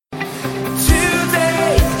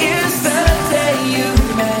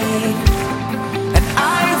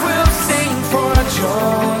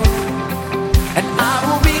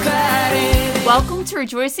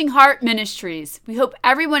Rejoicing Heart Ministries. We hope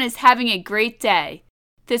everyone is having a great day.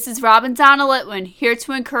 This is Robin Donna Litwin here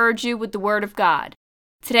to encourage you with the Word of God.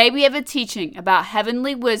 Today we have a teaching about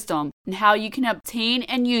heavenly wisdom and how you can obtain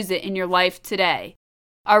and use it in your life today.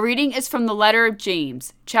 Our reading is from the letter of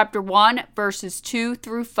James, chapter 1, verses 2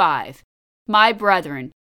 through 5. My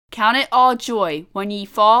brethren, count it all joy when ye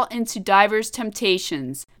fall into divers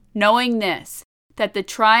temptations, knowing this, that the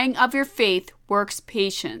trying of your faith works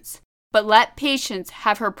patience. But let patience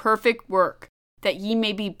have her perfect work, that ye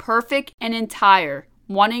may be perfect and entire,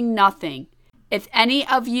 wanting nothing. If any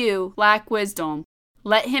of you lack wisdom,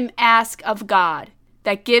 let him ask of God,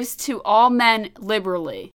 that gives to all men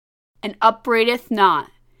liberally, and upbraideth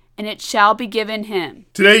not, and it shall be given him.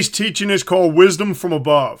 Today's teaching is called Wisdom from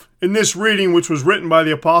Above. In this reading, which was written by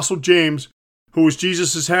the Apostle James, who was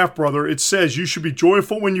Jesus' half-brother, it says, you should be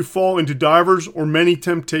joyful when you fall into divers or many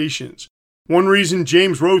temptations. One reason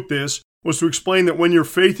James wrote this was to explain that when your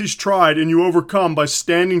faith is tried and you overcome by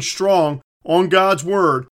standing strong on God's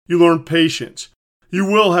word, you learn patience. You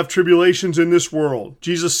will have tribulations in this world.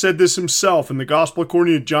 Jesus said this himself in the Gospel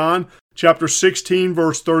according to John, chapter 16,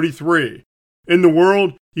 verse 33. In the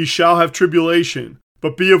world ye shall have tribulation,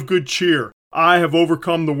 but be of good cheer. I have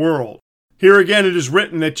overcome the world. Here again it is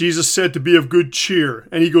written that Jesus said to be of good cheer,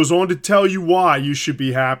 and he goes on to tell you why you should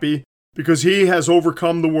be happy, because he has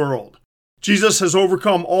overcome the world. Jesus has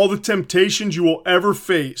overcome all the temptations you will ever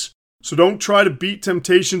face, so don't try to beat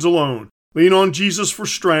temptations alone. Lean on Jesus for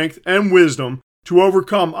strength and wisdom to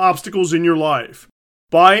overcome obstacles in your life.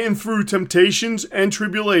 By and through temptations and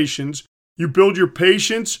tribulations, you build your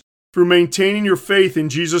patience through maintaining your faith in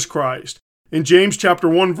Jesus Christ. In James chapter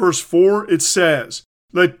 1 verse 4, it says,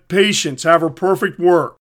 let patience have her perfect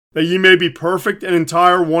work, that ye may be perfect and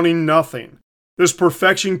entire, wanting nothing. This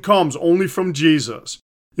perfection comes only from Jesus.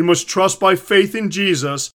 You must trust by faith in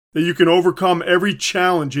Jesus that you can overcome every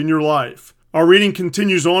challenge in your life. Our reading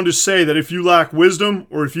continues on to say that if you lack wisdom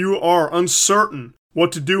or if you are uncertain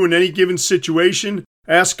what to do in any given situation,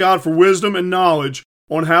 ask God for wisdom and knowledge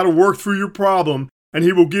on how to work through your problem, and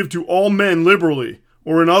he will give to all men liberally.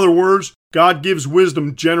 Or in other words, God gives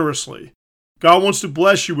wisdom generously. God wants to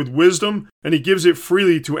bless you with wisdom, and he gives it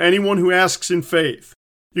freely to anyone who asks in faith.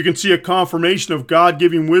 You can see a confirmation of God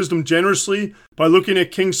giving wisdom generously by looking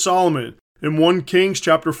at King Solomon in 1 Kings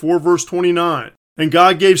chapter 4 verse 29. And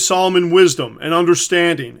God gave Solomon wisdom and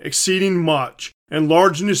understanding, exceeding much, and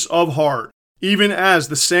largeness of heart, even as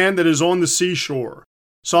the sand that is on the seashore.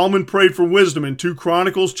 Solomon prayed for wisdom in 2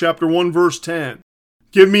 Chronicles chapter 1 verse 10.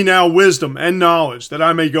 Give me now wisdom and knowledge, that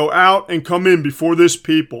I may go out and come in before this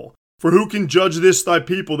people. For who can judge this thy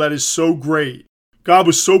people that is so great? God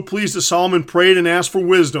was so pleased that Solomon prayed and asked for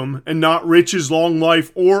wisdom, and not riches, long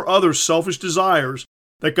life, or other selfish desires,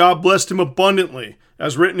 that God blessed him abundantly,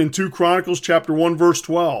 as written in 2 Chronicles chapter 1 verse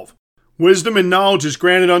 12. Wisdom and knowledge is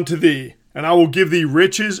granted unto thee, and I will give thee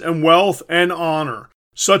riches and wealth and honor,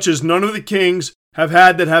 such as none of the kings have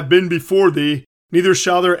had that have been before thee, neither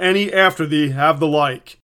shall there any after thee have the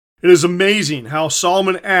like. It is amazing how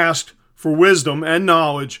Solomon asked for wisdom and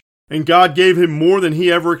knowledge, and God gave him more than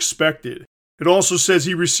he ever expected. It also says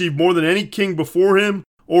he received more than any king before him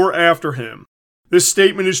or after him. This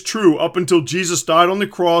statement is true up until Jesus died on the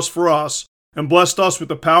cross for us and blessed us with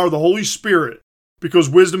the power of the Holy Spirit,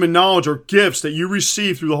 because wisdom and knowledge are gifts that you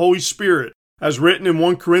receive through the Holy Spirit, as written in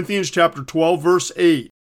 1 Corinthians chapter 12 verse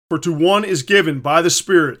 8. For to one is given by the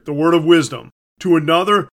Spirit the word of wisdom, to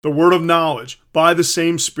another the word of knowledge by the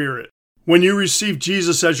same Spirit. When you receive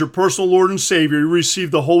Jesus as your personal Lord and Savior, you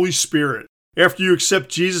receive the Holy Spirit. After you accept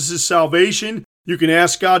Jesus' salvation, you can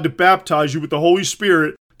ask God to baptize you with the Holy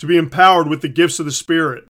Spirit to be empowered with the gifts of the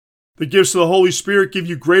Spirit. The gifts of the Holy Spirit give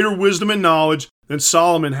you greater wisdom and knowledge than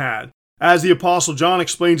Solomon had, as the Apostle John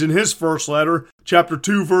explains in his first letter, chapter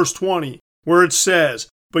 2, verse 20, where it says,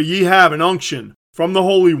 but ye have an unction from the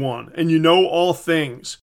Holy One, and you know all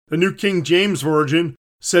things. The New King James Version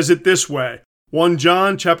says it this way. 1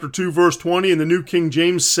 John chapter 2, verse 20 in the New King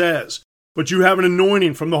James says, but you have an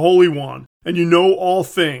anointing from the Holy One, and you know all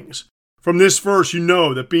things. From this verse, you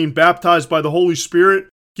know that being baptized by the Holy Spirit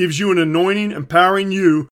gives you an anointing empowering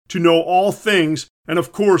you to know all things, and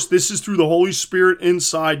of course, this is through the Holy Spirit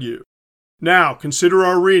inside you. Now, consider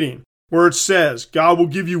our reading, where it says, God will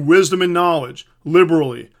give you wisdom and knowledge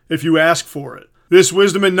liberally if you ask for it. This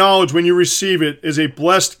wisdom and knowledge, when you receive it, is a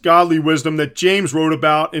blessed godly wisdom that James wrote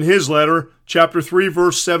about in his letter, chapter 3,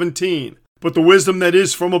 verse 17. But the wisdom that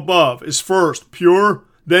is from above is first pure,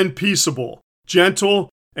 then peaceable, gentle,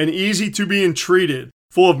 and easy to be entreated,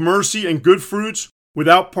 full of mercy and good fruits,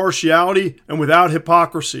 without partiality and without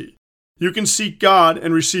hypocrisy. You can seek God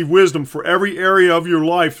and receive wisdom for every area of your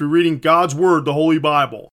life through reading God's Word, the Holy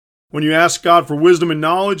Bible. When you ask God for wisdom and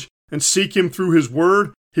knowledge and seek Him through His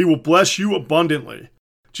Word, He will bless you abundantly.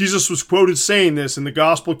 Jesus was quoted saying this in the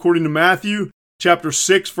Gospel according to Matthew, chapter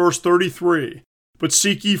 6, verse 33. But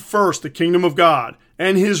seek ye first the kingdom of God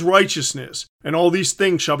and His righteousness, and all these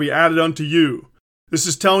things shall be added unto you. This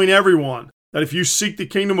is telling everyone that if you seek the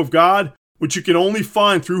kingdom of God, which you can only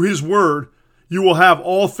find through His Word, you will have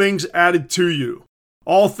all things added to you.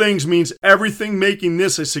 All things means everything, making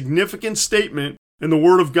this a significant statement in the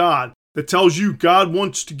Word of God that tells you God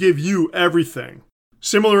wants to give you everything.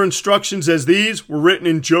 Similar instructions as these were written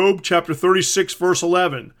in Job chapter 36, verse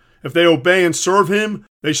 11. If they obey and serve Him,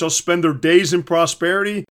 they shall spend their days in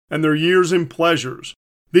prosperity and their years in pleasures.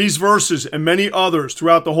 These verses and many others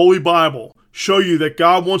throughout the Holy Bible show you that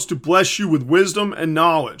God wants to bless you with wisdom and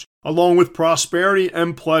knowledge, along with prosperity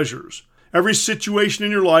and pleasures. Every situation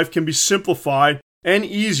in your life can be simplified and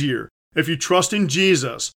easier if you trust in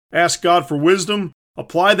Jesus, ask God for wisdom,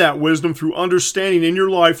 apply that wisdom through understanding in your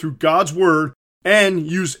life through God's Word, and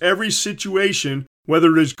use every situation,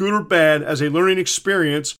 whether it is good or bad, as a learning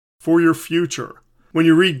experience for your future. When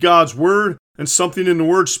you read God's Word and something in the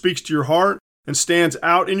Word speaks to your heart and stands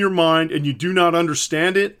out in your mind and you do not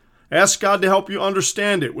understand it, ask God to help you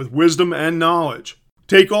understand it with wisdom and knowledge.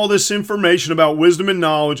 Take all this information about wisdom and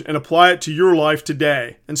knowledge and apply it to your life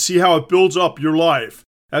today and see how it builds up your life,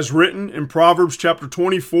 as written in Proverbs chapter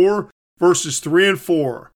 24, verses 3 and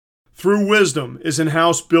 4. Through wisdom is an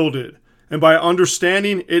house builded, and by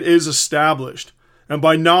understanding it is established, and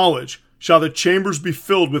by knowledge shall the chambers be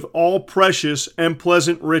filled with all precious and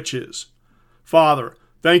pleasant riches. Father,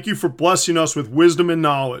 thank you for blessing us with wisdom and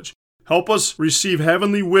knowledge. Help us receive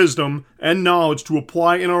heavenly wisdom and knowledge to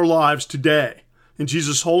apply in our lives today. In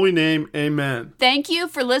Jesus' holy name, amen. Thank you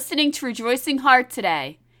for listening to Rejoicing Heart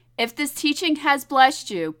today. If this teaching has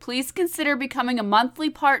blessed you, please consider becoming a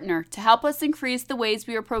monthly partner to help us increase the ways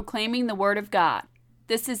we are proclaiming the Word of God.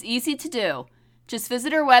 This is easy to do. Just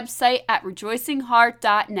visit our website at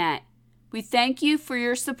rejoicingheart.net. We thank you for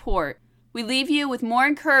your support. We leave you with more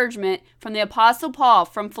encouragement from the Apostle Paul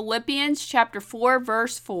from Philippians chapter 4,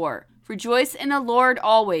 verse 4. Rejoice in the Lord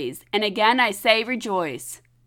always, and again I say rejoice.